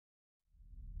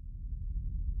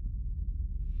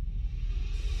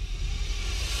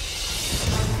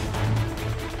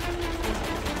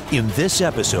In this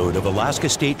episode of Alaska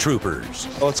State Troopers,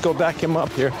 Let's go back him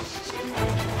up here.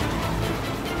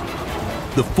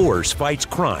 the force fights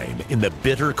crime in the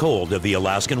bitter cold of the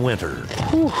Alaskan winter.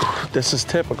 Whew, this is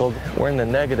typical. We're in the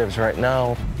negatives right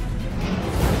now.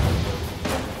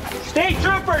 State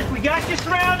troopers, we got you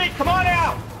surrounded. Come on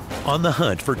out. On the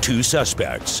hunt for two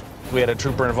suspects. We had a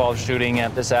trooper-involved shooting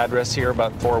at this address here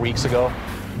about 4 weeks ago.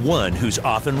 One who's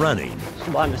off and running,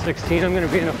 On to 16, I'm going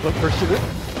to be in a foot pursuit.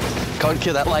 Code,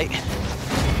 kill that light.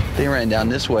 They ran down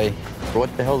this way.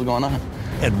 What the hell's going on?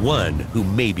 and one who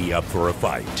may be up for a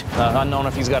fight. Unknown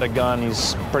if he's got a gun.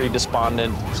 He's pretty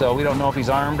despondent. So we don't know if he's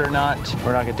armed or not.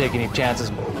 We're not going to take any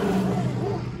chances.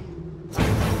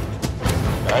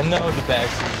 I know the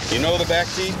backseat. You know the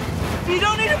backseat? You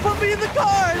don't need to put me in the car.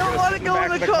 I don't want to go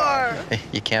in the car.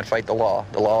 You can't fight the law.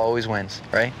 The law always wins,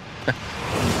 right?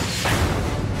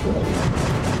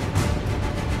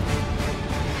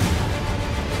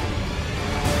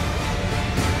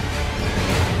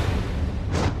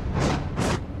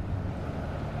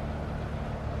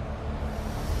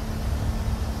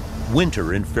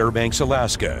 Winter in Fairbanks,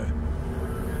 Alaska.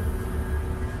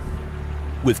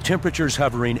 With temperatures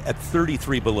hovering at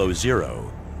 33 below zero,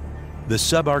 the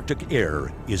subarctic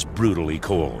air is brutally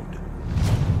cold.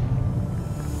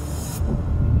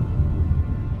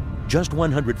 Just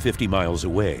 150 miles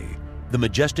away, the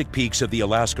majestic peaks of the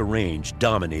Alaska Range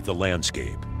dominate the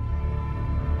landscape.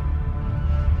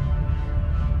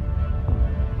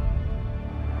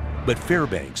 But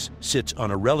Fairbanks sits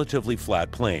on a relatively flat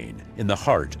plain in the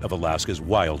heart of Alaska's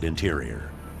wild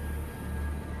interior.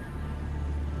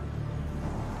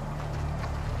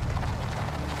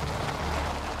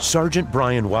 Sergeant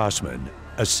Brian Wassman,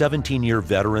 a 17-year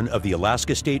veteran of the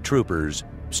Alaska State Troopers,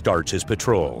 starts his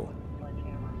patrol.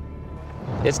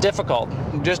 It's difficult.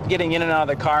 Just getting in and out of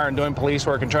the car and doing police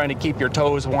work and trying to keep your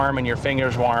toes warm and your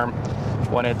fingers warm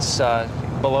when it's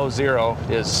below zero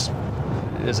is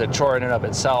a chore in and of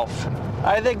itself.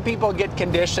 I think people get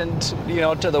conditioned,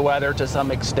 to the weather to some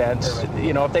extent.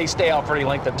 If they stay out for any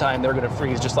length of time, they're going to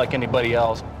freeze just like anybody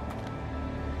else.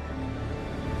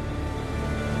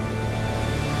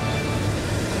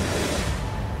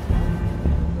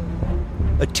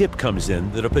 A tip comes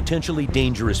in that a potentially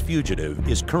dangerous fugitive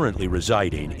is currently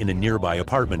residing in a nearby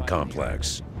apartment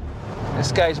complex.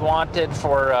 This guy's wanted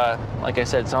for, like I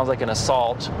said, it sounds like an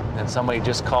assault, and somebody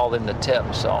just called in the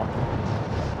tip, so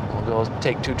we'll go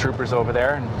take two troopers over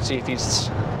there and see if he's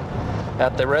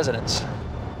at the residence.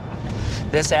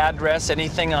 This address,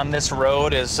 anything on this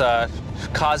road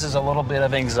causes a little bit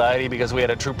of anxiety because we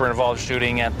had a trooper-involved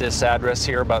shooting at this address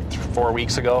here about 4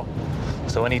 weeks ago.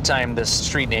 So anytime this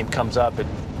street name comes up, it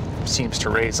seems to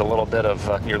raise a little bit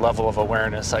of your level of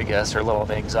awareness, I guess, or a little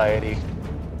of anxiety.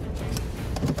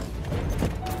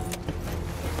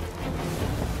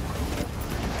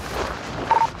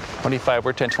 "25,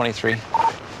 we're 1023.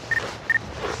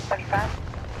 25.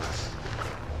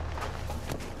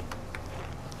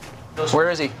 Where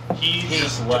is he? He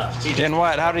just left. In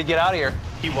what? How did he get out of here?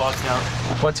 He walked out.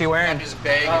 What's he wearing? His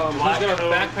bag. He's got a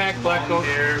backpack, black coat,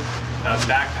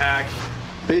 backpack.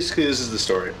 Basically, this is the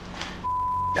story.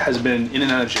 Has been in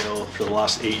and out of jail for the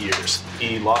last 8 years.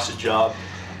 He lost his job,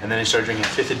 and then he started drinking a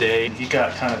fifth a day. He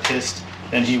got kind of pissed,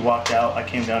 then he walked out. I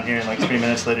came down here, and like 3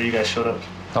 minutes later, you guys showed up.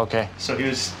 Okay. So he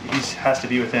has to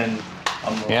be within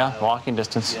a mile. Yeah, walking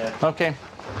distance. Yeah. Okay.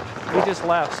 We just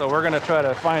left, so we're gonna try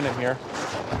to find him here.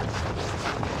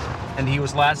 And he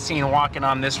was last seen walking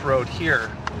on this road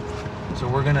here. So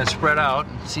we're gonna spread out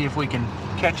and see if we can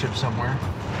catch him somewhere.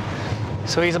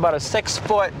 So he's about a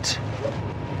 6-foot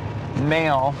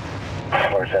male,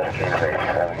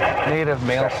 native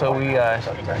male, so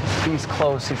he's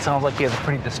close. It sounds like he has a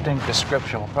pretty distinct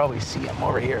description. We'll probably see him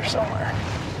over here somewhere.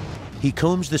 He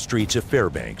combs the streets of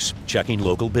Fairbanks, checking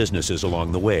local businesses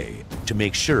along the way to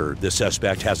make sure the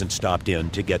suspect hasn't stopped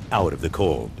in to get out of the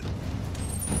cold.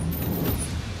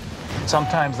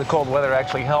 Sometimes the cold weather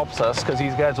actually helps us because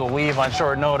these guys will leave on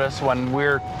short notice when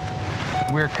we're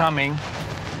coming,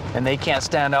 and they can't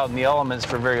stand out in the elements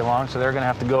for very long, so they're going to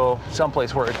have to go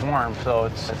someplace where it's warm. So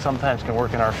it sometimes can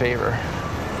work in our favor.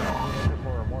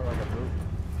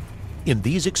 In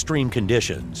these extreme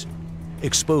conditions,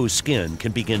 exposed skin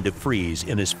can begin to freeze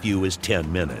in as few as 10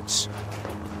 minutes.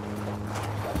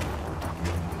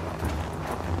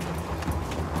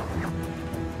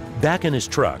 Back in his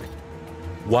truck,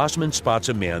 Wassman spots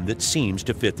a man that seems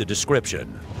to fit the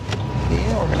description.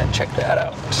 Yeah, we're going to check that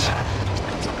out.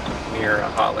 Near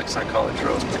Hot Licks on College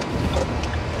Road.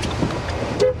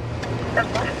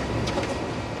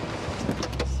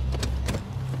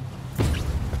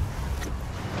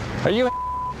 Are you?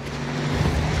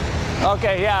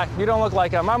 Okay, yeah, you don't look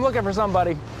like him. I'm looking for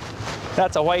somebody.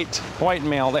 That's a white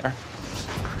male there.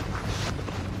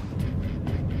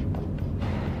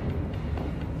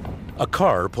 A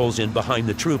car pulls in behind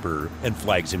the trooper and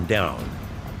flags him down.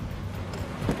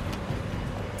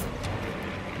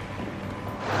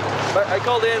 I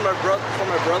called in for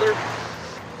my brother.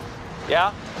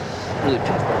 Yeah? Really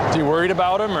pissed. Are you worried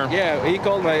about him, or? Yeah, he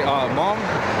called my mom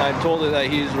and told her that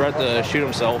he's ready to shoot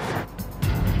himself.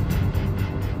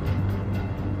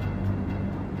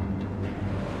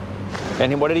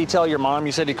 And what did he tell your mom?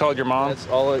 You said he called your mom? That's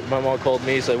all my mom called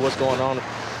me. He said, what's going on?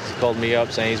 He called me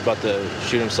up saying he's about to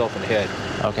shoot himself in the head.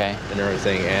 Okay. And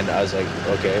everything. And I was like,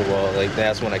 okay, well, like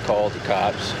that's when I called the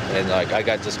cops and like I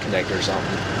got disconnected or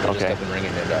something. I just kept on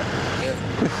ringing it up.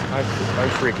 I'm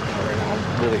freaking out right now.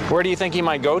 I'm really. Where do you think he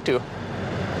might go to?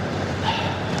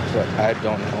 But I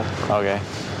don't know. Okay.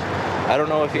 I don't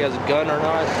know if he has a gun or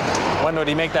not. When would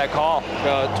he make that call?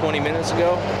 20 minutes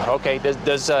ago. Okay.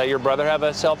 Does your brother have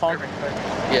a cell phone?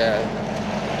 Yeah.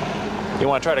 You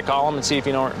want to try to call him and see if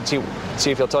you know, see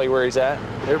if he'll tell you where he's at?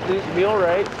 Everything's gonna be all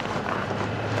right.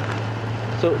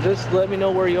 So just let me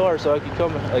know where you are so I can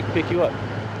come like pick you up.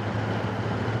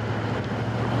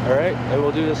 All right, and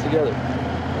we'll do this together.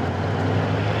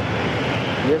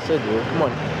 Yes, I do. Come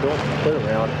on, don't play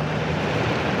around.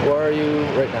 Where are you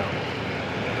right now?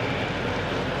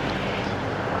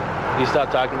 He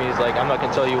stopped talking to me. He's like, I'm not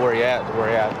gonna tell you where you're at.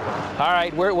 All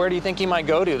right. Where do you think he might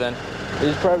go to then?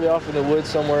 He's probably off in the woods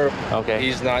somewhere. Okay.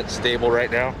 He's not stable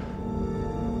right now.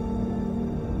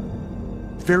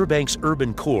 Fairbanks'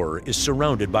 urban core is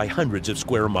surrounded by hundreds of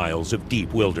square miles of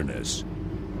deep wilderness,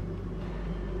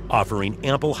 offering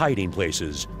ample hiding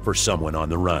places for someone on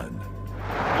the run.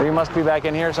 We must be back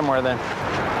in here somewhere then.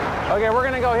 Okay, we're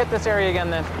gonna go hit this area again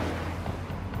then.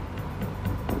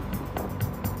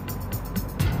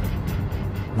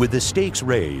 With the stakes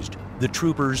raised, the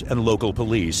troopers and local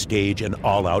police stage an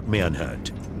all-out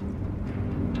manhunt.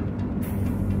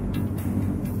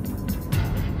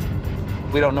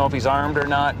 We don't know if he's armed or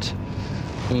not.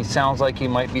 He sounds like he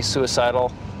might be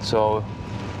suicidal, so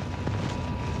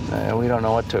we don't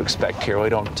know what to expect here. We're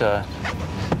not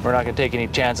gonna take any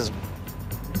chances.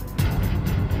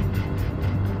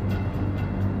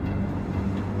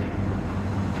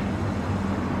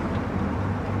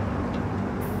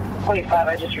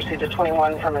 I just received a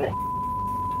 21 from an.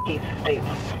 He states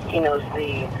he knows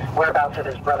the whereabouts of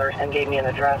his brother and gave me an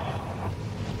address.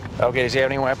 Okay, does he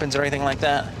have any weapons or anything like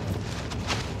that?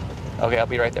 Okay, I'll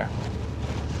be right there.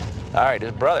 All right,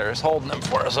 his brother is holding them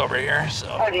for us over here, so.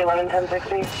 ID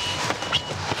 11-1060.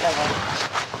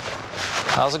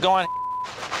 How's it going?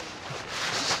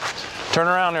 Turn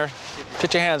around there.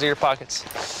 Put your hands in your pockets.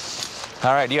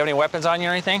 All right, do you have any weapons on you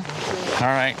or anything? All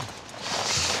right.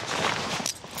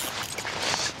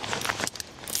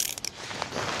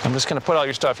 I'm just gonna put all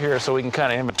your stuff here so we can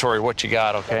kind of inventory what you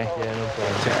got, okay? Yeah, no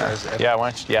problem. Yeah,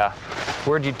 why don't you, yeah.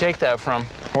 Where'd you take that from?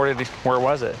 Where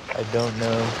was it? I don't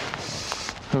know.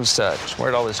 Who's that?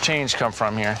 Where'd all this change come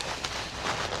from here?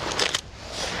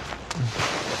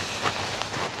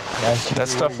 That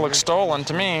stuff looks stolen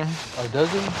to me. Oh,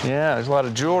 does it? Yeah, there's a lot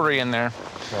of jewelry in there.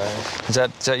 Right. Is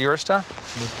that your stuff?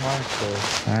 It's my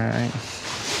stuff. All right.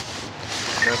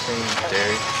 Nothing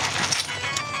there.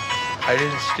 I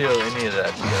didn't steal any of that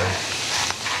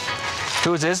stuff.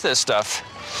 Whose is this stuff?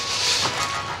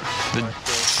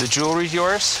 The jewelry's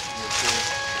yours?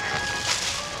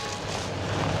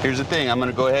 Here's the thing, I'm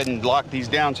gonna go ahead and lock these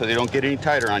down so they don't get any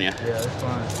tighter on you. Yeah, that's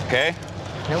fine. Okay?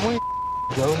 Can we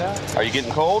go now? Are you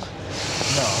getting cold? No,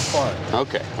 I'm fine.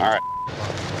 Okay, all right.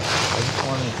 I just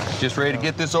wanted. Just ready to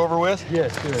get this over with?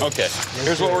 Yes, good. Okay, yes,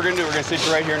 here's sir. what we're gonna do. We're gonna sit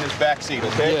you right here in this back seat,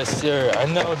 okay? Yes, sir. I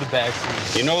know the back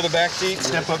seat. You know the back seat?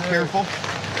 Step up careful.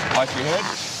 Watch your head.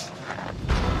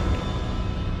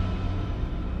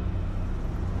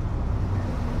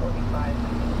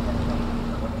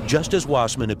 Just as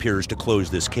Wassman appears to close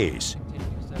this case,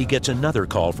 he gets another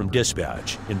call from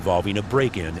dispatch involving a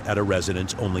break-in at a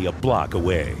residence only a block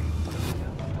away.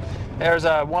 There's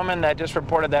a woman that just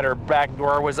reported that her back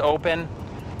door was open.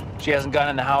 She hasn't gone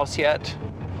in the house yet.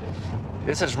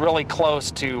 This is really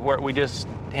close to what we just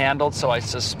handled, so I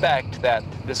suspect that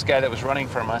this guy that was running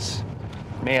from us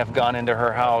may have gone into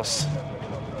her house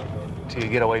to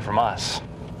get away from us.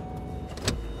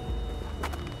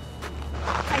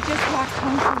 I just walked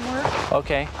home from work.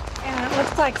 Okay. And it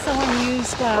looks like someone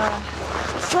used a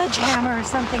sledgehammer or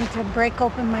something to break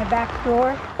open my back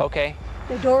door. Okay.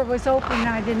 The door was open and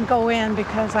I didn't go in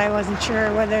because I wasn't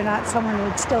sure whether or not someone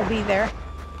would still be there.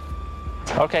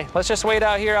 Okay, let's just wait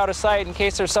out here out of sight in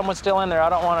case there's someone still in there. I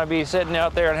don't want to be sitting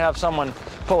out there and have someone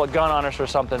pull a gun on us or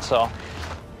something, so.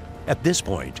 At this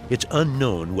point, it's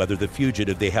unknown whether the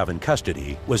fugitive they have in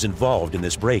custody was involved in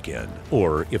this break-in,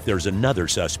 or if there's another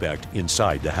suspect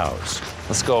inside the house.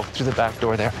 Let's go through the back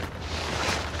door there.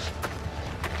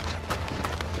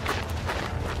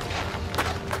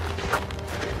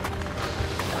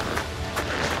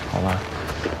 Hold on.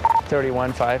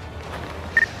 31-5.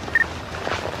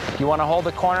 You want to hold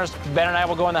the corners? Ben and I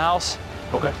will go in the house.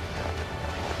 Okay.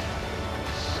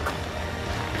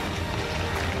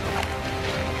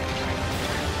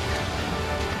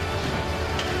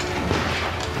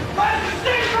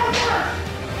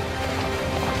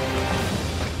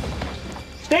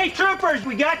 State troopers,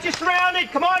 we got you surrounded.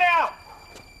 Come on out.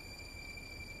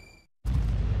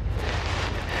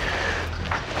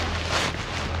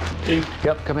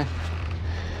 Yep, come in.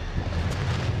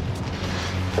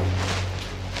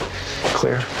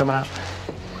 Clear, coming out.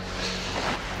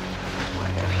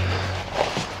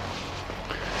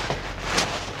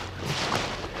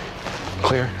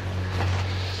 Clear.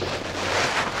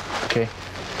 Okay.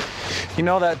 You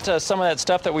know that some of that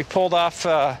stuff that we pulled off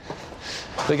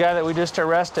the guy that we just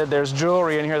arrested, there's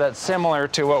jewelry in here that's similar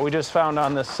to what we just found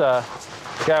on this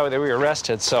guy that we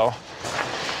arrested, so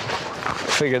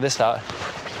figure this out.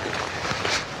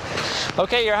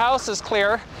 Okay, your house is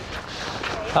clear.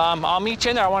 I'll meet you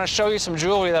in there. I want to show you some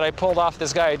jewelry that I pulled off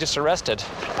this guy I just arrested.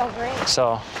 Oh, great.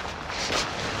 So.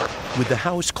 With the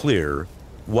house clear,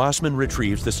 Wassman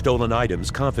retrieves the stolen items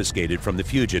confiscated from the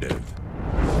fugitive.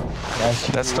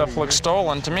 That stuff looks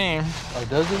stolen to me. Oh,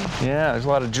 does it? Yeah, there's a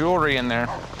lot of jewelry in there.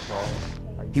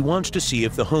 He wants to see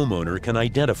if the homeowner can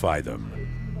identify them.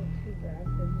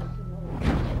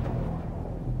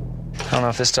 I don't know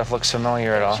if this stuff looks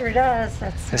familiar at all. It sure does.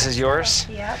 This is yours?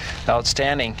 Yep.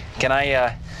 Outstanding. Can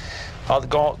I, I'll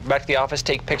go back to the office,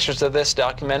 take pictures of this,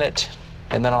 document it,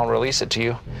 and then I'll release it to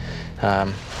you.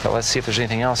 But let's see if there's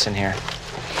anything else in here.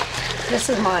 This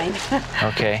is mine.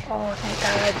 Okay. Oh, thank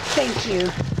God. Thank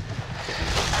you.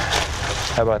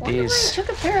 How about Wonder these? why you took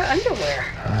a pair of underwear.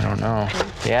 I don't know.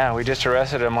 Yeah, we just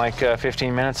arrested him like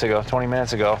 15 minutes ago, 20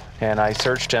 minutes ago, and I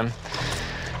searched him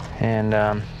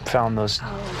and found those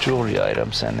jewelry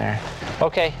items in there.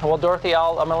 Okay, well, Dorothy,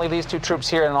 I'm gonna leave these two troops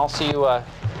here, and I'll see you.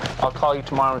 I'll call you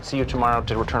tomorrow and see you tomorrow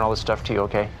to return all this stuff to you.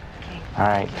 Okay? All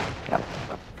right. Yep.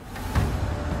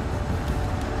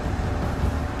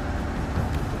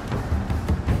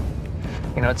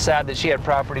 You know, it's sad that she had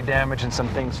property damage and some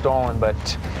things stolen,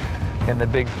 but in the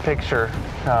big picture,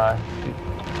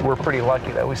 we're pretty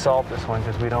lucky that we solved this one,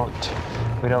 because we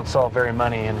don't solve very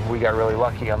many, and we got really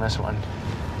lucky on this one.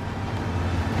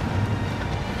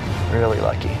 Really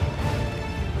lucky.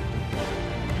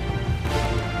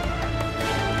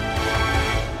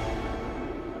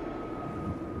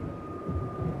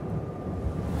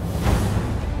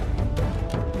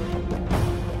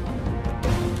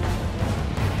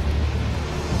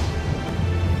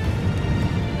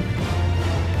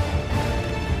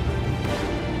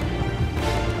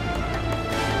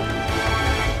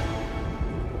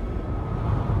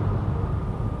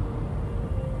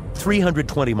 Three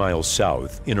 320 miles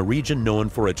south, in a region known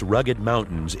for its rugged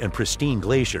mountains and pristine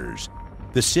glaciers,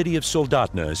 the city of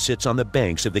Soldotna sits on the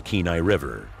banks of the Kenai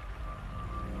River.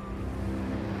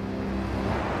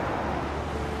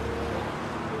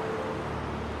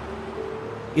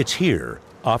 It's here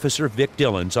Officer Vic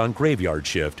Dillon's on graveyard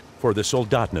shift for the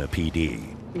Soldotna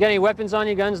PD. You got any weapons on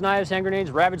you? Guns, knives, hand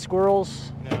grenades, rabid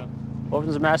squirrels? No.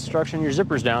 Weapons of mass destruction? Your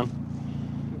zipper's down.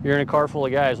 You're in a car full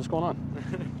of guys. What's going on?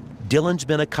 Dillon's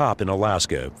been a cop in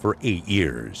Alaska for 8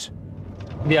 years.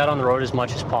 Be out on the road as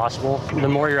much as possible. The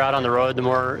more you're out on the road, the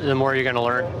more you're going to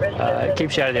learn. It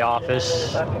keeps you out of the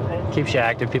office, keeps you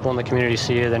active. People in the community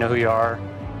see you, they know who you are.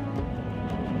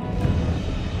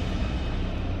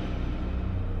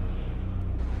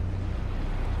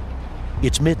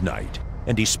 It's midnight,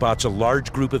 and he spots a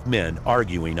large group of men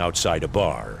arguing outside a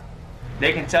bar.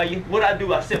 They can tell you what I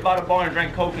do. I sit by the bar and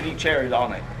drink Coke and eat cherries all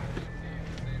night.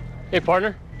 Hey,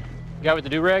 partner. Guy with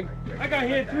the do-rag? I got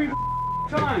hit 3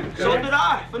 times. So did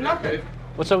I, for nothing.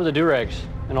 What's up with the do-rags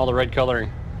and all the red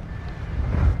coloring?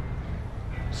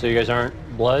 So you guys aren't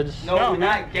Bloods? No,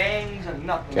 not gangs and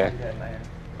nothing like that, man.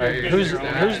 Right. Who's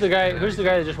the guy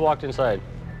that just walked inside?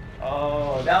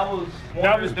 Oh, that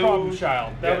was Problem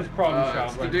Child. That was Problem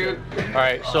Child. The dude. All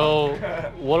right, so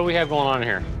what do we have going on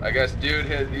here? I guess dude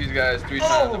hit these guys 3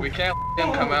 times. We can't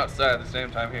him come outside at the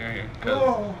same time here.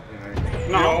 No,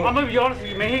 I'm gonna be honest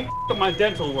with you, man. He up my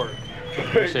dental work.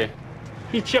 Let's see.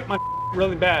 He chipped my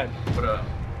really bad. What up?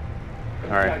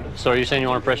 All right. So are you saying you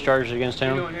want to press charges against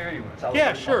him?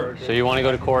 Yeah, sure. So you want to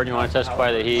go to court and you want to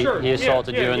testify that he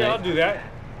assaulted you? Yeah, I'll do that.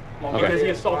 Okay. Because he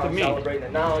assaulted me.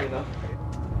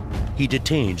 He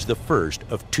detains the first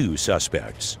of 2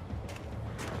 suspects.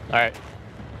 All right.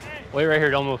 Wait right here,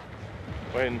 don't move.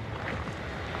 Waiting.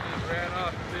 Ran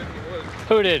off in the woods.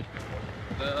 Who did?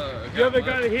 The other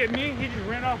guy that hit me, he just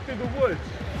ran off through the woods.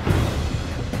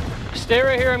 Stay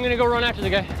right here, I'm gonna go run after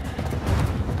the guy.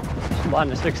 On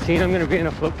the 16, I'm gonna be in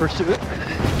a foot pursuit.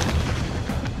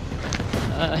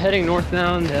 Heading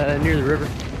northbound near the river.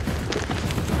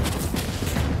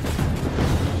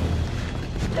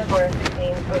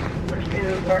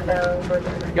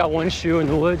 Got 1 shoe in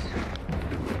the woods.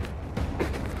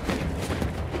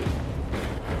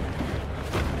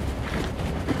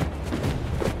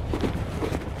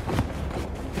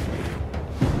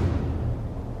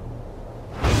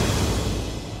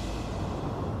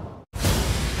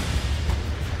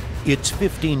 It's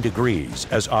 15 degrees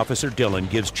as Officer Dillon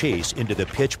gives chase into the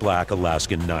pitch-black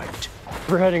Alaskan night.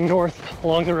 We're heading north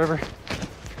along the river.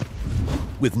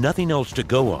 With nothing else to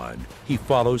go on, he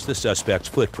follows the suspect's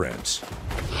footprints.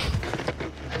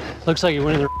 Looks like he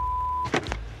went in the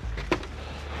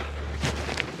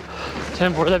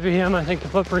 10-4, that be him. I think the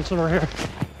footprints are here.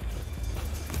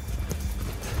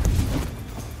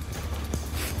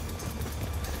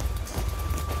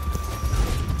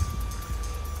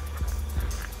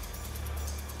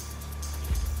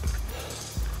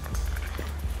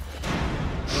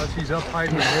 Unless he's up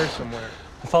hiding in here somewhere.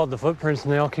 I followed the footprints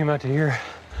and they all came out to here.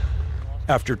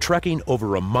 After trekking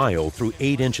over a mile through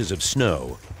 8 inches of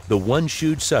snow, the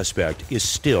 1-shoed suspect is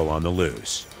still on the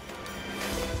loose.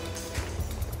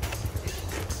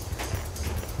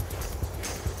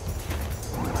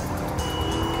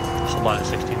 Solana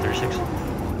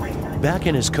 1636. Back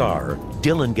in his car,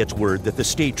 Dillon gets word that the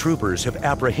state troopers have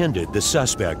apprehended the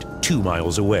suspect 2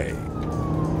 miles away.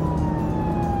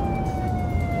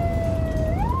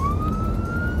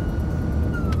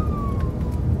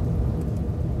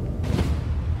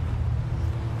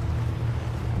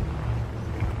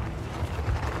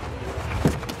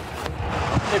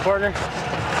 Hey, partner.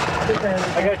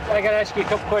 I gotta ask you a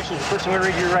couple questions. First, I'm gonna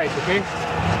read your rights, okay?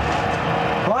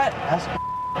 What? Ask a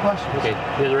question. Okay. You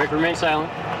have the right to remain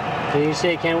silent. And you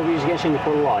say it can't be used against you in the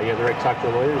court of law. You have the right to talk to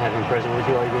a lawyer and have him present with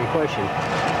you while you're being questioned.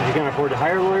 If you can afford to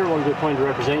hire a lawyer, one will be appointed to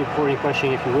represent you before any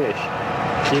questioning if you wish.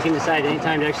 So you can decide any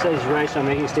time to exercise your rights on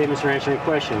making statements or answering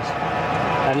questions.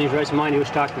 Having these rights in mind, you wish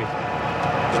to talk to me.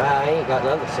 I ain't got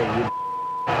nothing to say to you.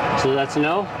 So that's a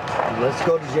no? Let's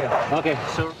go to jail. Okay,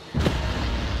 so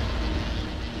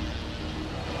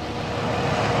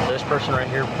this person right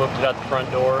here booked it out the front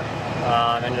door.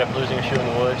 Ended up losing a shoe in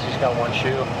the woods. He's got 1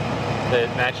 shoe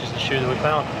that matches the shoe that we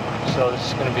found. So this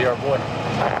is going to be our boy.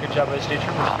 Good job by the state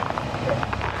troopers.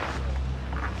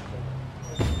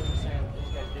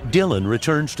 Dillon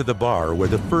returns to the bar where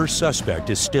the first suspect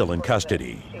is still in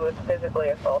custody. She was physically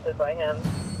assaulted by him.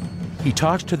 He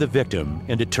talks to the victim,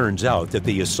 and it turns out that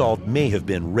the assault may have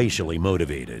been racially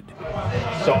motivated.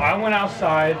 So I went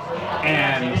outside,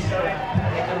 and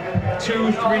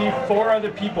 2, 3, 4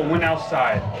 other people went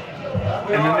outside,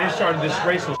 and then they started this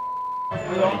racial.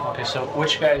 Okay, so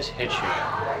which guys hit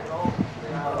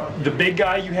you? The big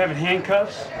guy you have in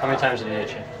handcuffs. How many times did he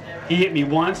hit you? He hit me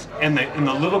once, and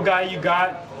the little guy you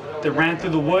got that ran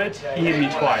through the woods, he hit me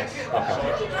twice.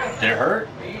 Okay. Did it hurt?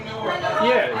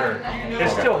 Yeah, it hurt. It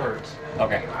still hurts.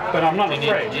 Okay. But I'm not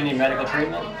afraid. Do you need medical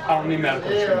treatment? I don't need medical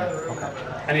treatment. Okay.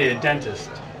 I need a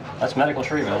dentist. That's medical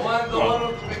treatment.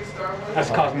 Well, that's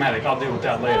cosmetic. I'll deal with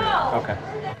that later. Okay.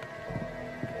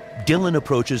 Dillon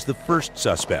approaches the first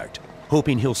suspect,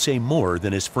 hoping he'll say more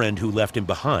than his friend who left him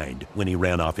behind when he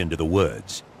ran off into the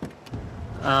woods.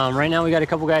 Right now we got a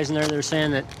couple guys in there that are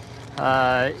saying that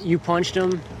you punched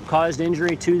them, caused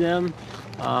injury to them,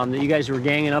 that you guys were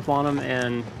ganging up on them,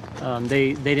 and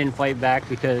they didn't fight back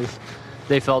because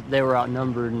they felt they were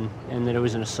outnumbered and that it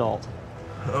was an assault.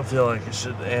 I don't feel like you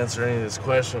should answer any of these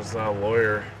questions, not a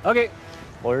lawyer. Okay,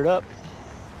 lawyered up.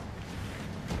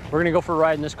 We're gonna go for a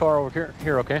ride in this car over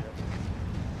here, okay?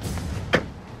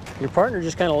 Your partner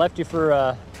just kind of left you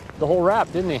for the whole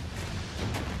rap, didn't he?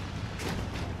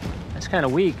 That's kind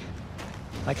of weak.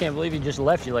 I can't believe he just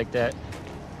left you like that.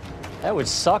 That would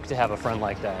suck to have a friend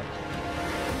like that.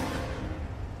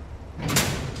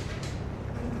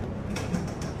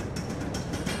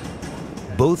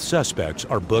 Both suspects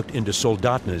are booked into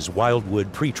Soldotna's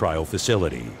Wildwood pretrial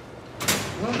facility.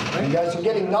 You guys are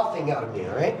getting nothing out of me,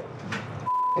 all right?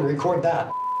 And record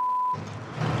that.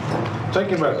 Take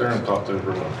him back there and talk to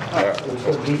everyone. All right, let's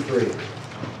go D3.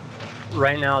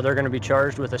 Right now, they're going to be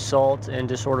charged with assault and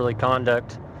disorderly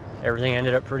conduct. Everything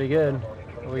ended up pretty good.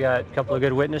 We got a couple of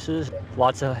good witnesses,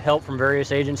 lots of help from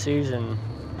various agencies, and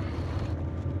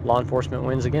law enforcement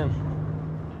wins again.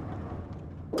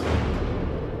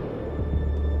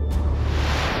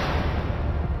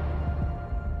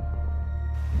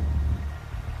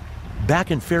 Back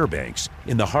in Fairbanks,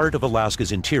 in the heart of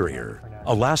Alaska's interior,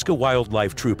 Alaska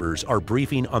Wildlife Troopers are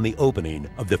briefing on the opening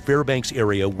of the Fairbanks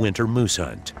area winter moose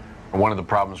hunt. One of the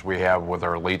problems we have with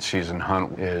our late season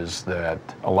hunt is that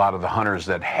a lot of the hunters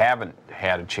that haven't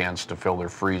had a chance to fill their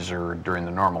freezer during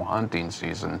the normal hunting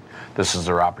season, this is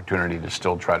their opportunity to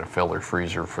still try to fill their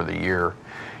freezer for the year.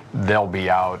 They'll be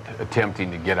out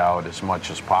attempting to get out as much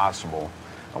as possible.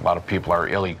 A lot of people are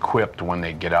ill-equipped when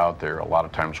they get out there. A lot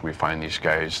of times we find these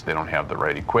guys, they don't have the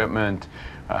right equipment.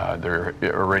 They're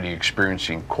already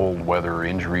experiencing cold weather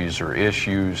injuries or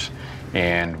issues,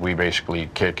 and we basically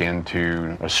kick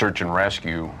into a search and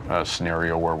rescue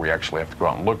scenario where we actually have to go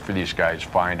out and look for these guys,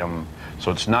 find them. So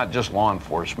it's not just law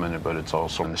enforcement, but it's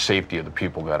also the safety of the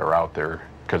people that are out there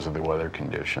because of the weather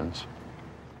conditions.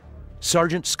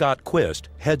 Sergeant Scott Quist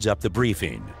heads up the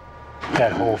briefing.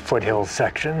 That whole foothill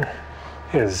section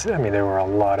is, I mean, there were a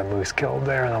lot of moose killed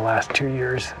there in the last 2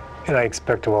 years. And I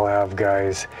expect we'll have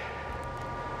guys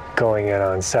going in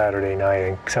on Saturday night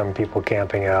and some people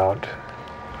camping out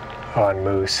on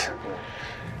moose.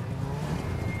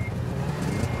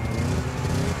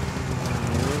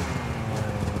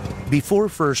 Before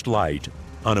first light,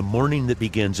 on a morning that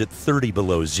begins at 30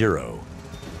 below zero,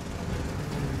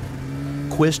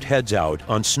 Quist heads out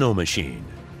on Snow Machine.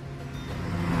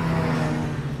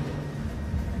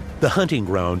 The hunting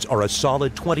grounds are a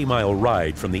solid 20-mile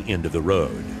ride from the end of the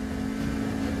road.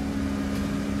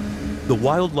 The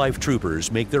wildlife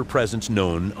troopers make their presence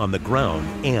known on the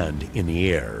ground and in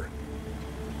the air.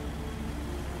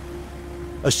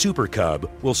 A Super Cub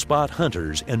will spot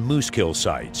hunters and moose kill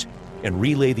sites and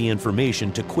relay the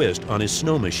information to Quist on his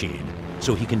Snow Machine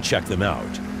so he can check them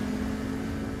out.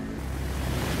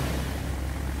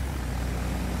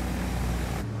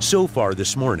 So far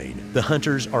this morning, the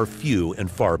hunters are few and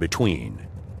far between.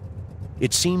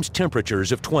 It seems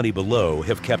temperatures of 20 below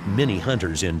have kept many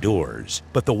hunters indoors,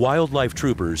 but the wildlife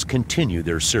troopers continue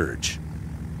their search.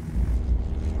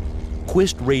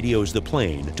 Quist radios the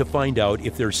plane to find out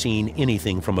if they're seeing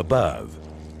anything from above.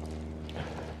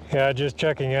 Yeah, just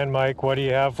checking in, Mike. What do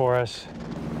you have for us?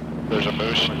 There's a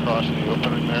moose across the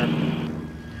opening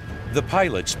there. The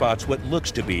pilot spots what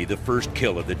looks to be the first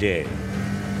kill of the day.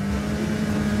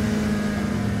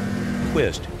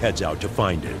 Quist heads out to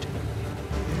find it.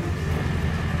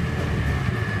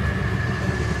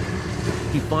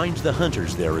 He finds the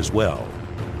hunters there as well.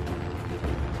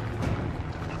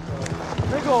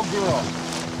 Big old girl.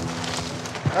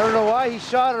 I don't know why he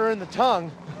shot her in the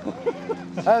tongue.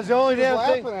 That was the only damn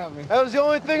thing. That was the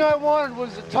only thing I wanted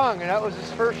was the tongue, and that was his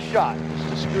first shot, just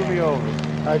to screw me over.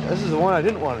 This is the one I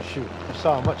didn't want to shoot. I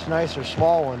saw a much nicer,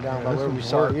 small one down by where we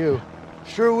saw you.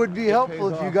 Sure would be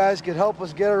helpful if you guys could help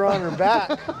us get her on her back.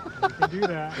 We can do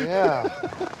that. Yeah.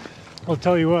 I'll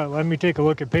tell you what, let me take a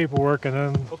look at paperwork and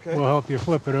then we'll help you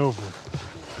flip it over.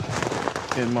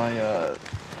 In my,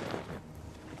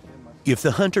 If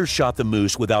the hunter shot the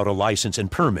moose without a license and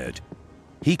permit,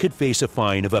 he could face a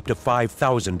fine of up to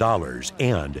 $5,000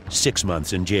 and 6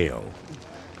 months in jail.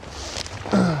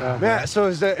 Man, so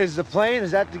is the plane,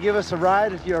 is that to give us a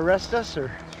ride if you arrest us,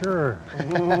 or? Sure.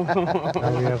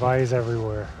 We have eyes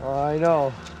everywhere. Oh, I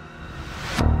know.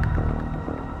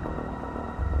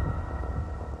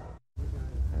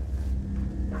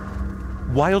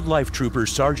 Wildlife Trooper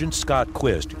Sergeant Scott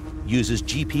Quist uses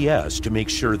GPS to make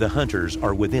sure the hunters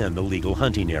are within the legal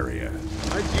hunting area.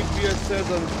 My GPS says,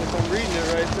 if I'm reading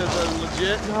it right, it says I'm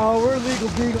legit. No, we're legal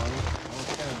people.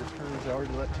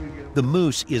 The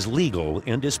moose is legal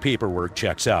and his paperwork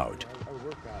checks out.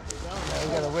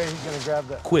 We gotta wait, he's gonna grab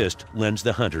that. Quist lends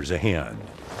the hunters a hand.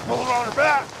 Hold on her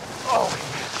back. Oh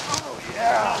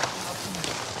yeah.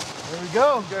 There we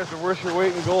go. You guys are worth your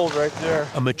weight in gold right there.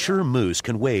 A mature moose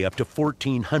can weigh up to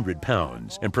 1,400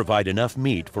 pounds and provide enough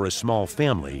meat for a small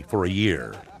family for a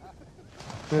year.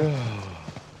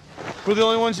 We're the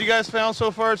only ones you guys found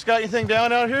so far that's got anything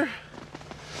down out here?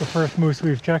 The first moose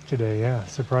we've checked today, yeah,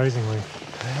 surprisingly.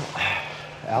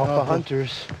 Alpha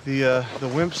hunters. The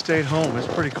wimp stayed home. It's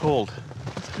pretty cold.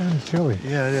 It's kind of chilly.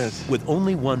 Yeah, it is. With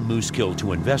only one moose kill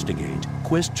to investigate,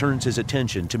 Quist turns his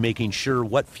attention to making sure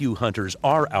what few hunters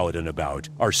are out and about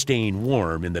are staying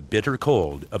warm in the bitter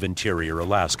cold of interior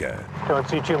Alaska. Don't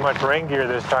see too much rain gear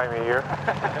this time of year.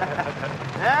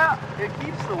 Yeah, it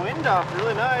keeps the wind off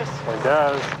really nice. It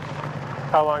does.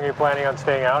 How long are you planning on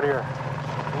staying out here?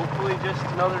 Hopefully just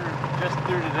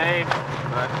through today.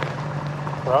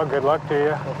 Well, good luck to you.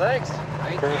 Well, thanks.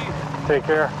 Thank you. Take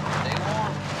care. Stay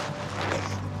warm.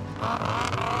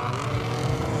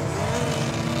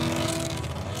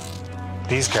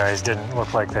 These guys didn't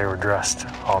look like they were dressed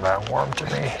all that warm to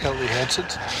me. Helly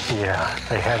headsets? Yeah,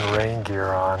 they had rain gear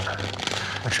on,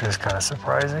 which was kind of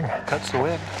surprising. Cuts the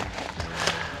wind.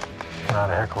 Not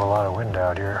a heck of a lot of wind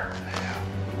out here.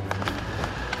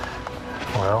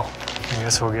 Well, I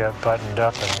guess we'll get buttoned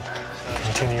up and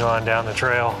continue on down the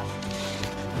trail.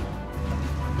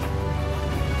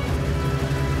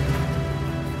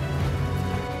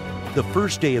 The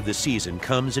first day of the season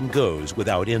comes and goes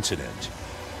without incident.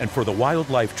 And for the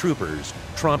wildlife troopers,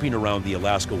 tromping around the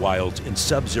Alaska wilds in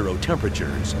sub-zero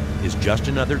temperatures is just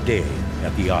another day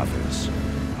at the office.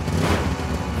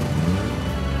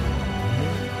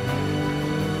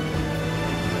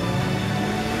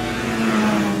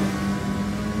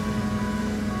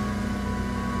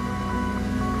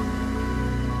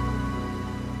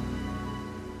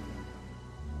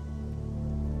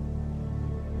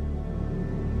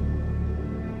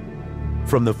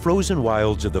 From the frozen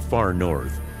wilds of the far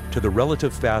north to the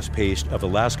relative fast pace of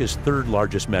Alaska's third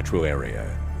largest metro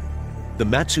area, the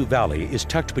Mat-Su Valley is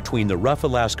tucked between the rough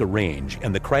Alaska Range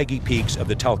and the craggy peaks of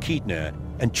the Talkeetna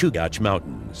and Chugach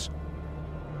Mountains.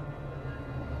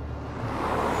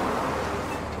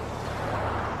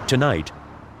 Tonight,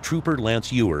 Trooper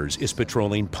Lance Ewers is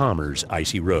patrolling Palmer's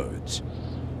icy roads.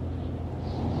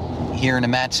 Here in the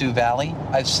Mat-Su Valley,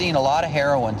 I've seen a lot of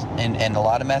heroin and a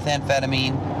lot of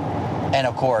methamphetamine, and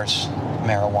of course,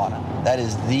 marijuana. That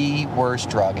is the worst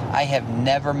drug. I have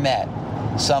never met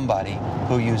somebody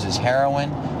who uses heroin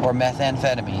or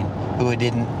methamphetamine who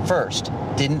didn't first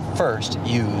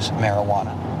use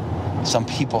marijuana. Some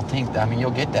people think, I mean,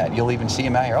 you'll get that. You'll even see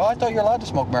them out here. Oh, I thought you're allowed to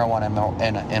smoke marijuana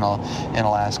in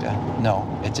Alaska.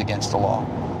 No, it's against the law.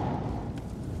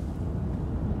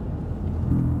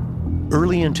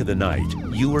 Early into the night,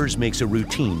 Ewers makes a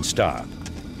routine stop.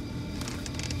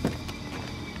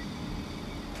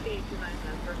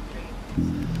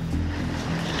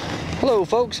 Hello,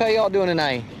 folks. How y'all doing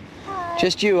tonight? Hi.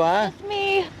 Just you, huh? Just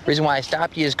me. Reason why I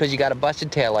stopped you is because you got a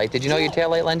busted taillight. Did you know your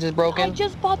taillight lens is broken? I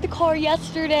just bought the car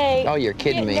yesterday. Oh, you're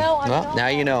kidding me. No, I'm well, not. Now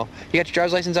you know. You got your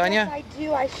driver's license on you? Yes, I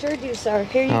do. I sure do, sir.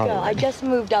 Here you go. I just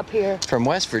moved up here. From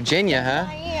West Virginia, huh?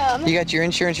 I am. You got your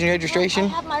insurance and your registration? I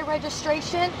have my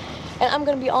registration. And I'm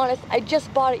going to be honest, I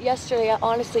just bought it yesterday. I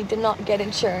honestly did not get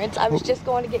insurance. I was just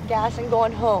going to get gas and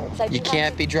going home. So you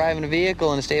can't be driving a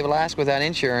vehicle in the state of Alaska without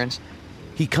insurance.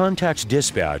 He contacts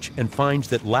dispatch and finds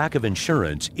that lack of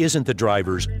insurance isn't the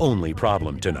driver's only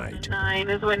problem tonight. 9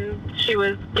 is when she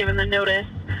was given the notice.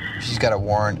 She's got a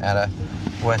warrant out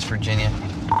of West Virginia,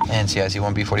 NCIC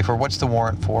 1B44. What's the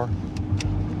warrant for?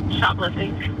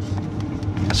 Shoplifting.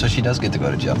 So she does get to go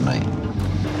to jail tonight.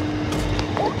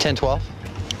 10-12.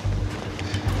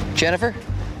 Jennifer?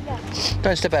 Yeah. Go ahead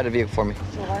and step out of the vehicle for me.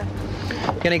 Sure.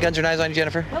 Got any guns or knives on you,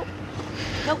 Jennifer? Nope.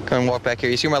 Nope. Go ahead and walk back here.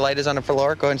 You see where my light is on the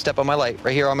floor? Go ahead and step on my light.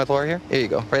 Right here on my floor here. Here you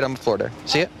go. Right on the floor there.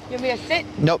 See it? You want me to sit?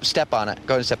 Nope, step on it.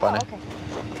 Go ahead and step on it. Okay.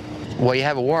 Well, you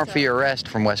have a warrant for your arrest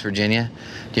from West Virginia.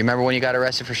 Do you remember when you got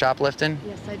arrested for shoplifting?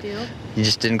 Yes, I do. You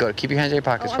just didn't go. Keep your hands in your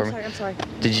pockets for me. I'm sorry.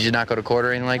 Did you not go to court or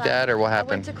anything like that, or what I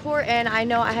happened? went to court and I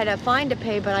know I had a fine to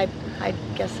pay, but I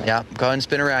guess Yeah, go ahead and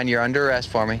spin around. You're under arrest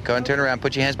for me. Go ahead and turn around.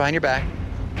 Put your hands behind your back.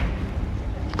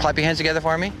 Clap your hands together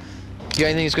for me. You got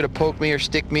anything that's gonna poke me or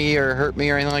stick me or hurt me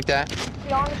or anything like that? To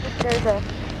be honest with you,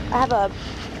 I have a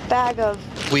bag of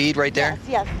weed right there?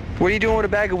 Yes. What are you doing with a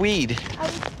bag of weed? I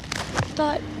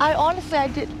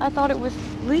thought it was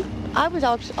legal. I was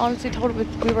honestly told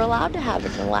we were allowed to have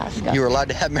it in Alaska. You were allowed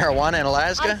to have marijuana in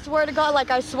Alaska? I swear to God,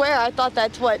 I swear, I thought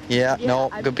that's what. Yeah, no,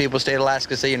 good people of the state of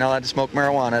Alaska say you're not allowed to smoke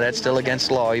marijuana. That's still against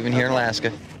the law, even here in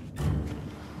Alaska.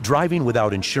 Driving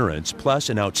without insurance, plus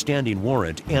an outstanding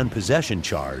warrant and possession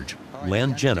charge,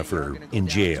 land Jennifer in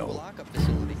jail.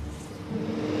 Am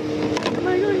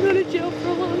I going to go to jail for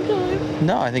a long time?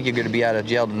 No, I think you're going to be out of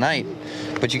jail tonight.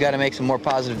 But you got to make some more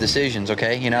positive decisions,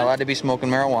 okay? You're not allowed to be smoking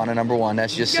marijuana, number one.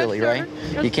 That's just silly, right?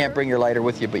 You can't bring your lighter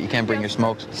with you, but you can bring your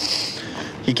smokes.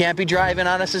 You can't be driving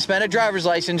on a suspended driver's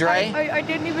license, right? I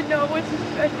didn't even know it was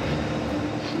suspended.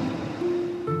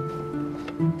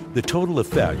 The total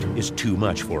effect is too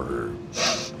much for her.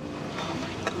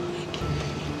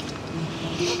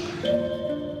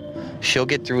 She'll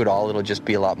get through it all. It'll just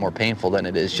be a lot more painful than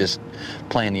it is just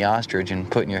playing the ostrich and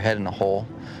putting your head in a hole,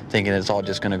 thinking it's all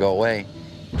just going to go away.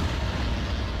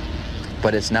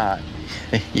 But it's not.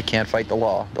 You can't fight the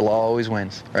law. The law always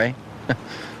wins, right?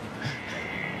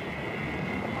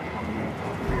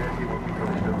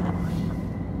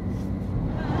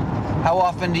 How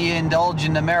often do you indulge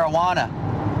in the marijuana?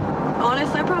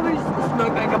 Honestly, I probably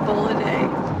smoke like a bowl a day.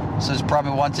 So it's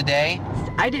probably once a day?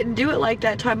 I didn't do it like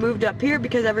that until I moved up here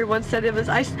because everyone said it was.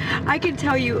 I can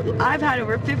tell you, I've had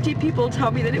over 50 people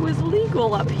tell me that it was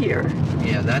legal up here.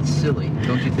 Yeah, that's silly.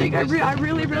 Don't you think? I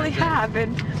really, really have.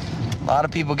 And a lot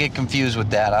of people get confused with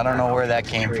that. I don't know where that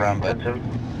came from, but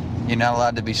you're not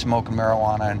allowed to be smoking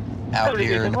marijuana out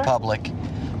here in the public,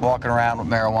 walking around with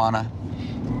marijuana.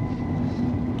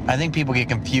 I think people get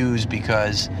confused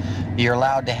because you're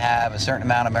allowed to have a certain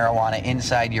amount of marijuana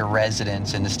inside your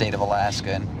residence in the state of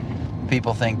Alaska, and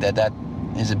people think that that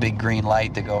is a big green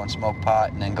light to go and smoke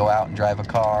pot and then go out and drive a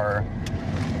car, or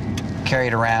carry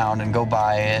it around and go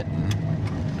buy it.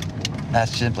 And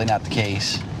that's simply not the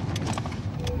case.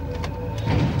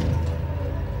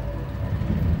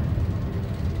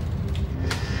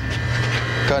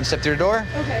 Go ahead and step through the door.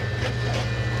 Okay.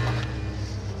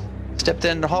 Stepped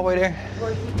in the hallway there?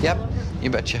 Yep, you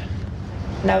betcha.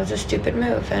 That was a stupid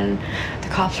move, and the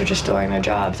cops are just doing their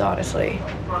jobs, honestly.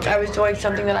 I was doing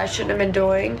something that I shouldn't have been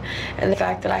doing, and the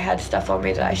fact that I had stuff on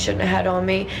me that I shouldn't have had on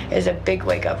me is a big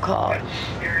wake-up call.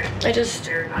 I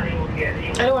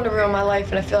don't want to ruin my life,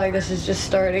 and I feel like this is just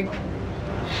starting.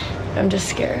 I'm just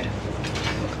scared.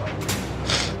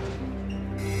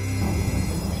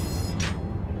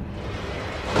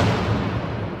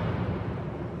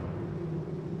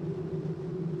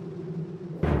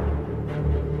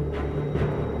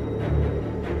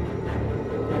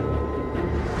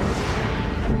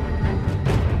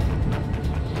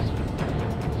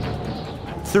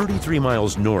 "33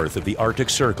 miles north of the Arctic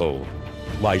Circle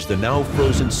lies the now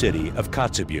frozen city of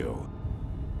Kotzebue,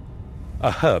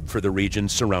 a hub for the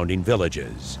region's surrounding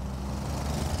villages.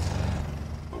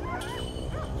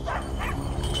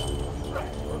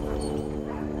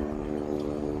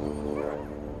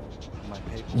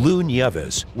 Lou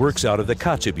Nieves works out of the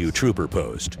Kotzebue Trooper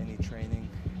Post.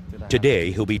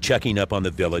 Today, he'll be checking up on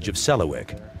the village of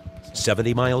Selawik,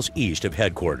 70 miles east of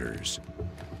headquarters.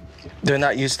 They're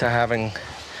not used to having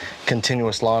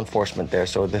continuous law enforcement there,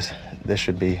 so this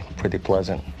should be pretty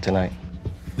pleasant tonight.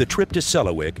 The trip to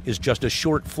Selawik is just a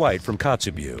short flight from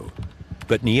Kotzebue,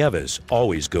 but Nieves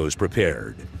always goes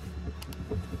prepared.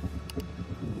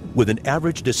 With an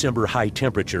average December high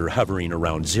temperature hovering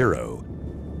around 0,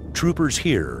 troopers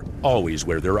here always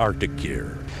wear their Arctic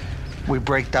gear. We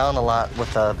break down a lot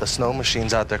with the snow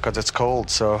machines out there because it's cold,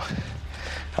 so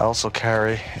I also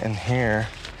carry in here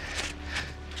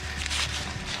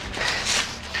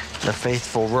the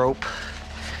faithful rope,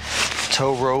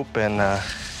 tow rope, and a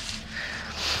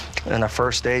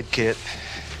first aid kit.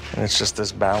 And it's just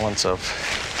this balance of,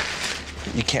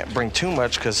 you can't bring too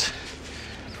much because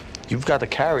you've got to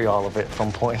carry all of it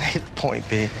from point A to point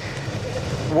B.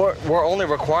 We're only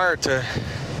required to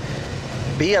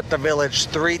be at the village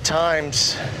 3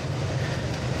 times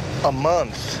a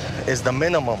month is the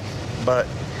minimum, but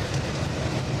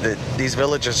these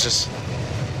villages just,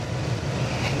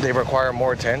 they require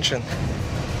more attention.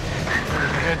 There's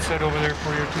a headset over there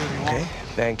for you too if you want. Okay,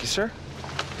 thank you, sir.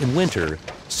 In winter,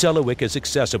 Selawik is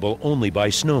accessible only by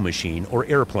snow machine or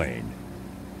airplane,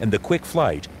 and the quick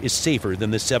flight is safer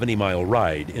than the 70-mile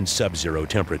ride in sub-zero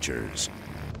temperatures.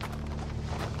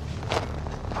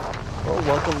 Well,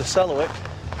 welcome to Selawik.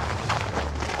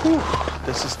 Whew,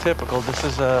 this is typical. This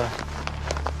is,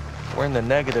 we're in the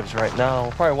negatives right now.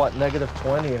 We'll probably want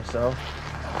 -20 or so.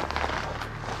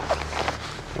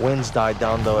 Winds died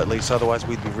down though, at least, otherwise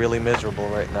we'd be really miserable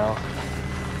right now.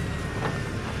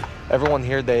 Everyone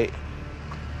here,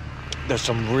 there's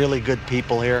some really good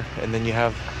people here, and then you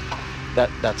have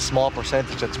that small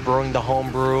percentage that's brewing the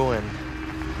homebrew and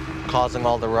causing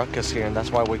all the ruckus here, and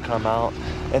that's why we come out.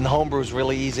 And the homebrew is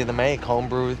really easy to make.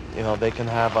 Homebrew, you know, they can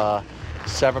have a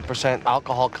 7%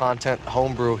 alcohol content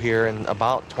homebrew here in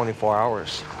about 24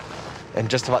 hours. And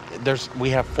just about, we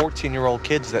have 14-year-old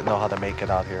kids that know how to make it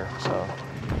out here, so.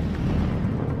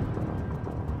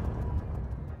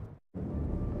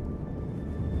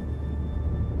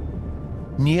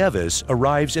 Nieves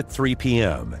arrives at 3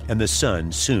 p.m. and the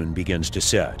sun soon begins to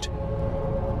set.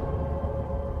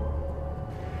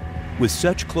 With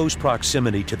such close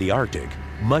proximity to the Arctic,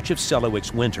 much of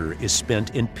Selawik's winter is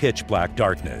spent in pitch-black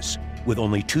darkness, with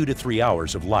only 2 to 3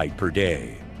 hours of light per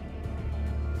day.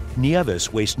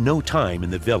 Nieves wastes no time in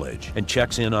the village and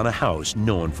checks in on a house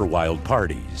known for wild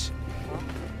parties.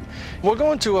 We're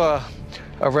going to a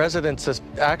residence that's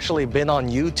actually been on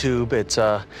YouTube. It's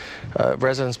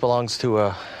residence belongs to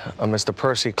a Mr.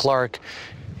 Percy Clark.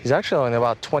 He's actually only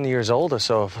about 20 years old or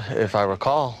so, if I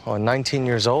recall, or 19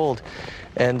 years old.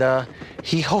 And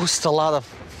he hosts a lot of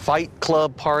fight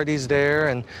club parties there,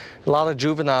 and a lot of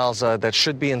juveniles that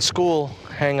should be in school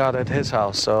hang out at his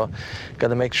house. So got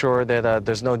to make sure that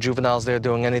there's no juveniles there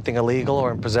doing anything illegal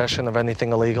or in possession of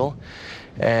anything illegal,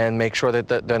 and make sure that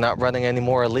they're not running any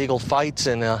more illegal fights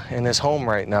in his home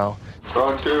right now.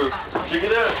 Round two. Check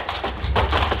it out.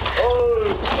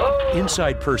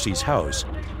 Inside Percy's house,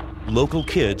 local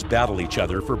kids battle each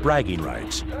other for bragging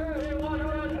rights,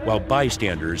 while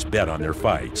bystanders bet on their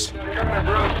fights.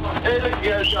 Hey, look, you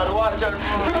guys try to watch out.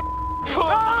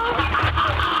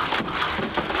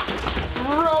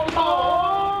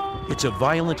 It's a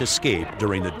violent escape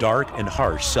during the dark and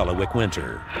harsh Selawik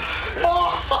winter.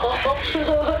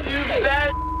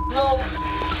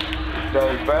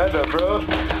 That's better, bro.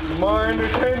 More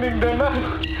entertaining than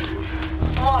that.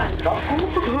 Come on.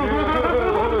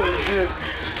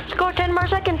 Let's go 10 more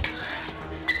seconds.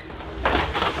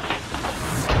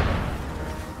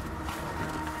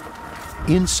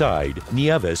 Inside,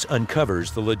 Nieves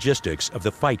uncovers the logistics of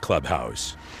the Fight Club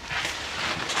house.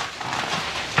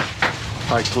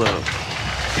 Fight Club.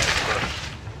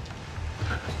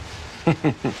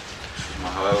 My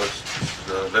house,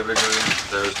 the living room,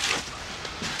 there's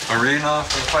the arena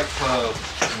for the Fight Club.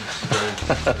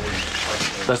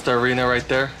 That's the arena right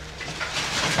there?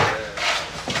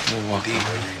 Yeah. Deep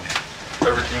arena.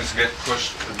 Everything's getting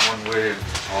pushed in one way,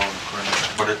 all in the corner,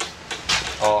 but it's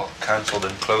all cancelled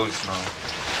and closed now.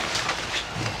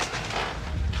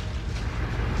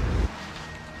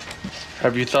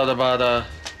 Have you thought about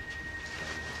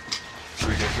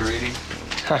redecorating?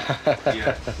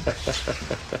 Yeah.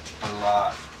 A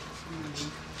lot.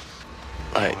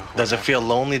 Does it feel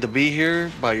lonely to be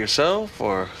here by yourself,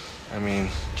 or, I mean...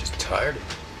 Just tired of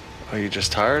it. Are you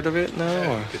just tired of it now?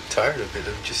 Yeah, or? I get tired of it.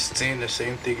 I'm just seeing the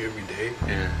same thing every day.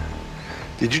 Yeah.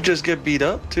 Did you just get beat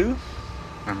up, too?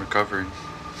 I'm recovering.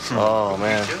 Oh,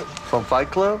 man. From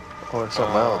Fight Club or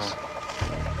something else?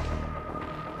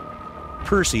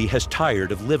 Percy has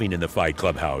tired of living in the Fight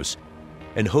Club house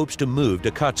and hopes to move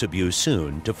to Kotzebue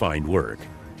soon to find work.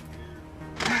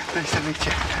 Nice to meet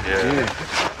you. Yeah.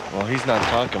 Well, he's not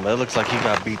talking, but it looks like he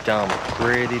got beat down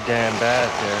pretty damn bad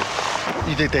there.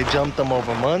 You think they jumped him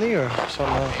over money or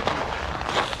something else?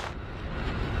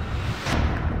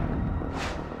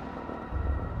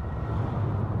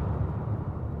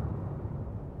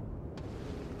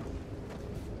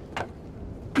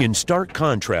 In stark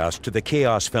contrast to the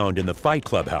chaos found in the Fight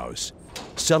Club house,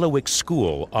 Selawik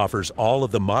School offers all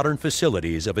of the modern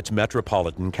facilities of its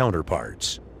metropolitan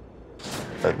counterparts.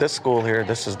 This school here,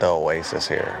 this is the oasis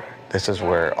here. This is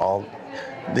where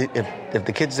if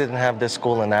the kids didn't have this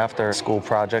school and after school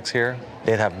projects here,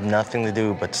 they'd have nothing to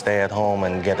do but stay at home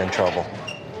and get in trouble.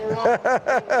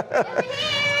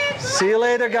 See you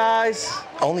later, guys.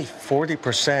 Only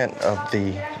 40% of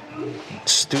the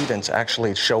students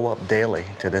actually show up daily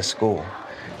to this school,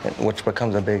 which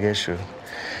becomes a big issue.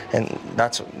 And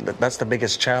that's the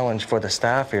biggest challenge for the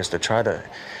staff here, is to try to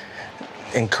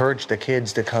encourage the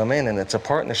kids to come in, and it's a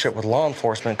partnership with law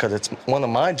enforcement, because it's one of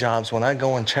my jobs when I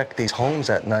go and check these homes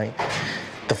at night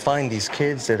to find these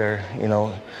kids that are,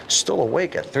 still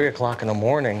awake at 3 o'clock in the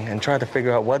morning and try to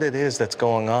figure out what it is that's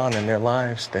going on in their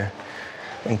lives, to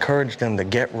encourage them to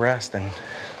get rest and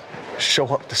show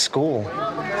up to school.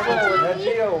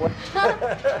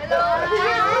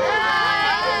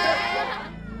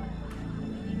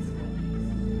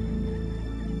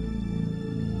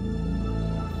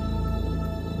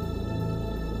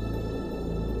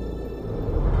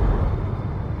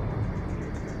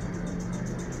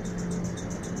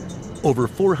 Over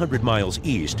 400 miles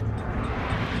east,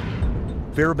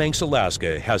 Fairbanks,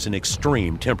 Alaska has an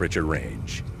extreme temperature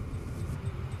range,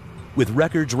 with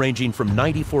records ranging from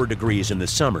 94 degrees in the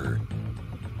summer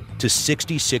to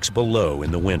 66 below in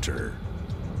the winter.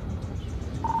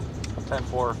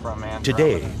 10-4 from Andrew.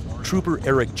 Today, Trooper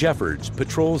Eric Jeffords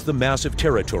patrols the massive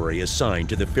territory assigned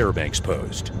to the Fairbanks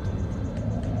post.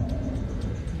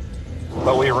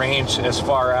 But we range as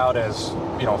far out as,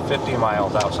 50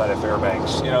 miles outside of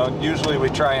Fairbanks. Usually we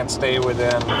try and stay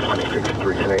within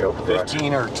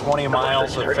 15 or 20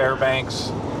 miles of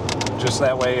Fairbanks. Just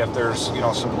that way, if there's,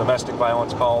 some domestic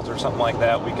violence calls or something like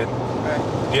that, we can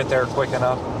get there quick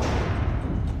enough.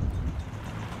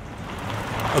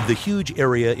 Of the huge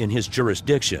area in his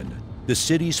jurisdiction, the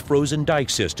city's frozen dike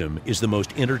system is the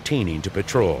most entertaining to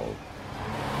patrol.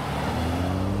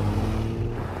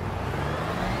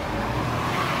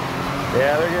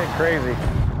 Yeah, they're getting crazy,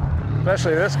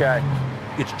 especially this guy.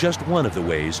 It's just one of the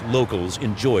ways locals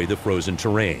enjoy the frozen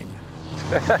terrain.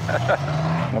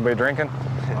 Nobody drinking?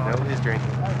 Nobody's drinking.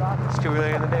 It's too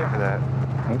early in the day for that.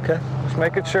 Okay, just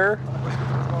making sure.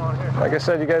 Like I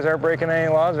said, you guys aren't breaking any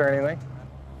laws or anything.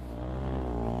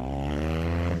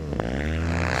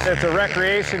 It's a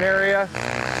recreation area,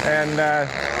 and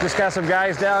just got some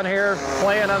guys down here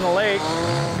playing on the lake.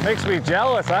 Makes me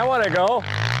jealous. I want to go.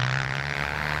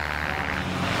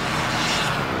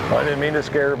 Well, I didn't mean to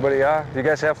scare everybody off. You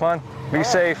guys have fun? Be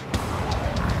safe.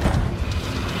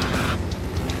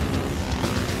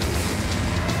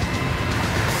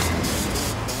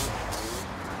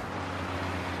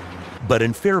 But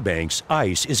in Fairbanks,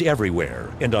 ice is everywhere,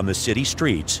 and on the city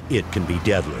streets, it can be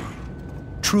deadly.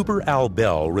 Trooper Al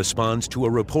Bell responds to a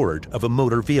report of a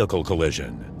motor vehicle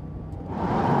collision.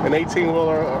 An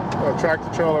 18-wheeler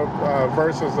tractor-trailer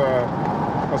versus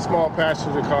a small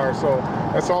passenger car, so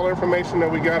that's all the information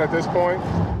that we got at this point.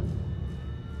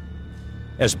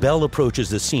 As Bell approaches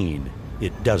the scene,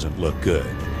 it doesn't look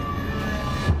good.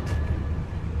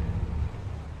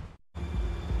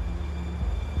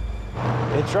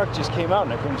 The truck just came out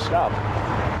and I couldn't stop.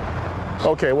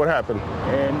 Okay, what happened?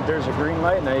 And there's a green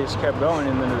light and I just kept going,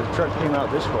 and then the truck came out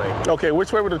this way. Okay,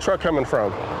 which way was the truck coming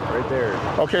from? Right there.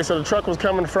 Okay, so the truck was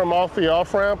coming from off the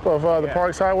off-ramp of the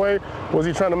Parks Highway. Was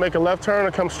he trying to make a left turn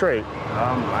or come straight?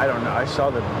 I don't know. I saw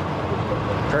the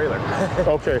trailer.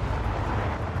 Okay.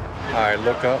 I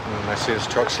look up and I see his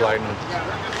truck sliding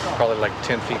probably like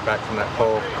 10 feet back from that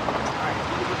pole.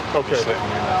 Okay. He's sitting in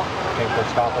a pink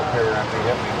stop up here after he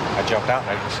hit me. I jumped out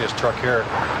and I can see his truck here.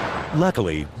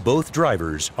 Luckily, both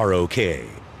drivers are okay.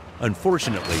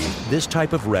 Unfortunately, this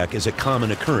type of wreck is a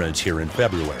common occurrence here in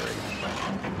February.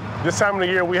 This time of the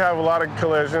year, we have a lot of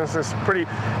collisions. It's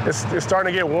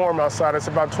starting to get warm outside. It's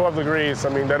about 12 degrees. I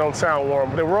mean, they don't sound warm.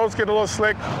 But the roads get a little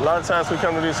slick. A lot of times we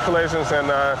come to these collisions and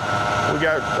we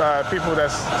got people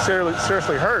that's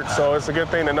seriously hurt. So it's a good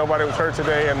thing that nobody was hurt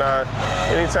today. And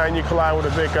anytime you collide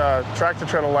with a big tractor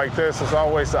trailer like this, it's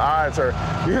always the odds are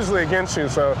usually against you.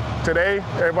 So today,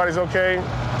 everybody's okay.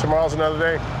 Tomorrow's another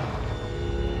day.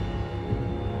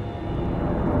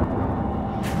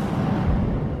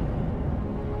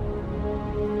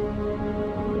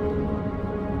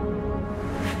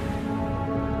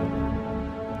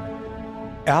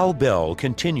 Al Bell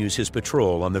continues his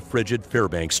patrol on the frigid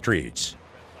Fairbanks streets.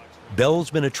 Bell's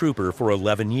been a trooper for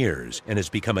 11 years and has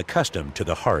become accustomed to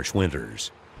the harsh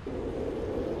winters.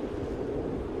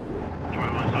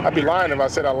 I'd be lying if I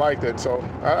said I liked it, so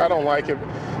I don't like it.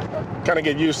 Kind of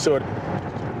get used to it.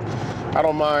 I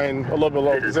don't mind a little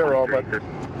below zero, but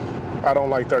I don't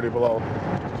like 30 below.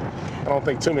 I don't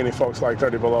think too many folks like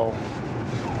 30 below.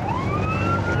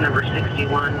 Number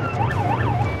 61.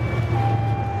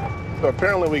 So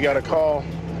apparently we got a call,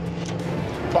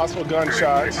 possible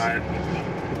gunshots.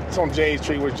 It's on J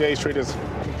Street, where J Street is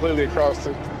completely across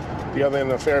the other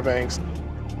end of Fairbanks.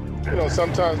 You know,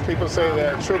 sometimes people say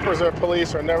that troopers or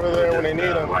police are never there when they need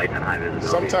them.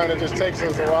 Sometimes it just takes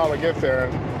us a while to get there.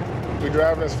 And we're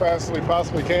driving as fast as we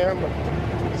possibly can,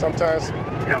 but sometimes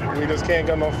we just can't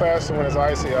go no faster when it's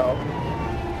icy out.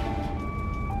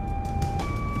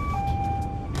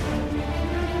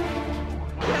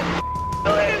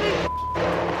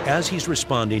 As he's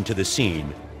responding to the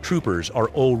scene, troopers are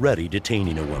already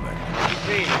detaining a woman.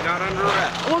 Hey, you got under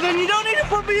arrest. Well, then you don't need to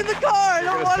put me in the car. I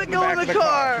don't want to go in the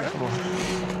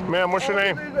car. Ma'am, what's your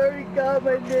name? I've already got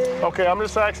my name. Okay, I'm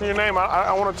just asking your name.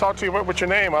 I want to talk to you about your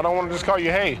name. I don't want to just call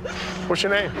you hey. What's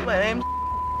your name? My name's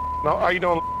No, how you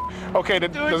doing? Okay,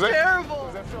 does it?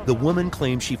 Terrible. The woman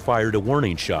claims she fired a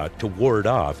warning shot to ward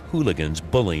off hooligans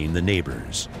bullying the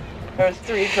neighbors. There's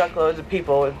 3 truckloads of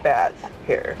people with bats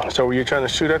here. So were you trying to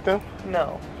shoot at them?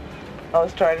 No. I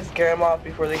was trying to scare them off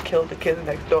before they killed the kids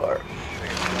next door.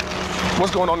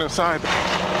 What's going on inside?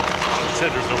 It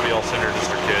said there's nobody else in there,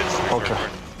 just their kids. Okay.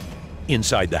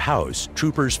 Inside the house,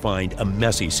 troopers find a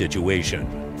messy situation.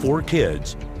 4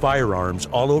 kids, firearms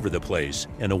all over the place,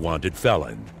 and a wanted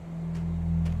felon.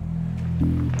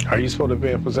 Are you supposed to be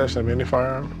in possession of any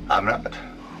firearm? I'm not.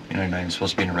 You know, you're not even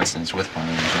supposed to be in a residence with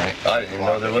firearms, right? I didn't even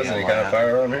know there was any kind of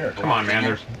firearm here. Come on,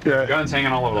 man. There's guns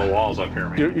hanging all over the walls up here,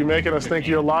 man. You're making us think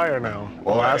you're a liar now.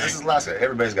 Well, this is Alaska.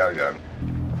 Everybody's got a gun.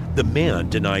 The man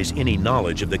denies any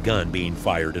knowledge of the gun being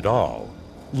fired at all.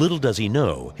 Little does he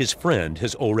know, his friend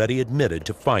has already admitted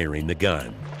to firing the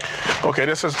gun. Okay,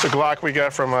 this is the Glock we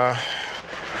got from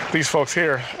these folks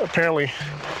here. Apparently,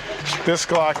 this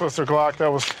Glock was the Glock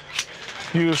that was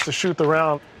used to shoot the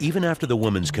round. Even after the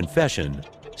woman's confession,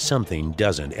 something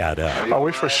doesn't add up. Are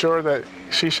we for sure that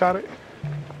she shot it?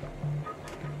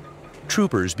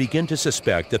 Troopers begin to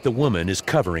suspect that the woman is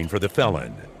covering for the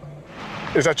felon.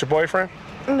 Is that your boyfriend?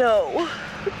 No.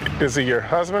 Is he your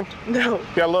husband? No. You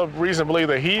got a little reason to believe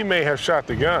that he may have shot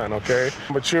the gun, okay?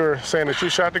 But you're saying that you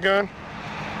shot the gun?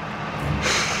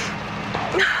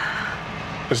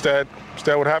 Is that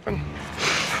what happened?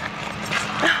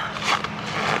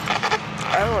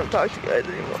 I don't want to talk to you guys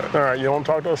anymore. All right, you don't want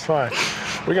to talk to us? Fine.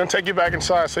 We're going to take you back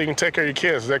inside so you can take care of your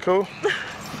kids. Is that cool?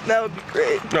 That would be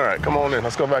great. All right, come on in.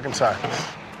 Let's go back inside.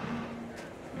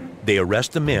 They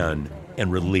arrest the men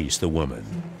and release the woman.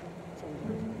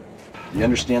 You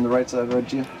understand the rights I've read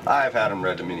to you? I've had them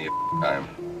read to me a time.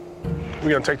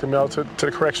 We're going to take the male to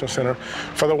the correction center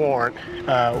for the warrant.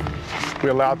 We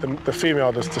allowed the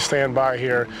female to stand by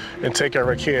here and take care of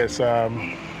her kids.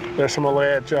 There's some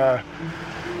alleged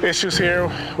issues here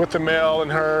with the male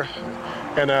and her,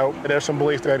 and there's some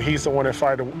belief that he's the one that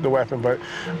fired the weapon, but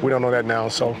we don't know that now.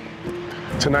 So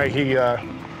tonight he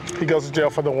goes to jail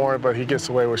for the warrant, but he gets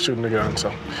away with shooting the gun.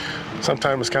 So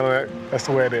sometimes it's kind of that's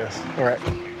the way it is. All right.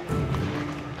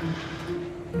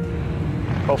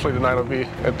 Hopefully tonight will be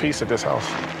at peace at this house.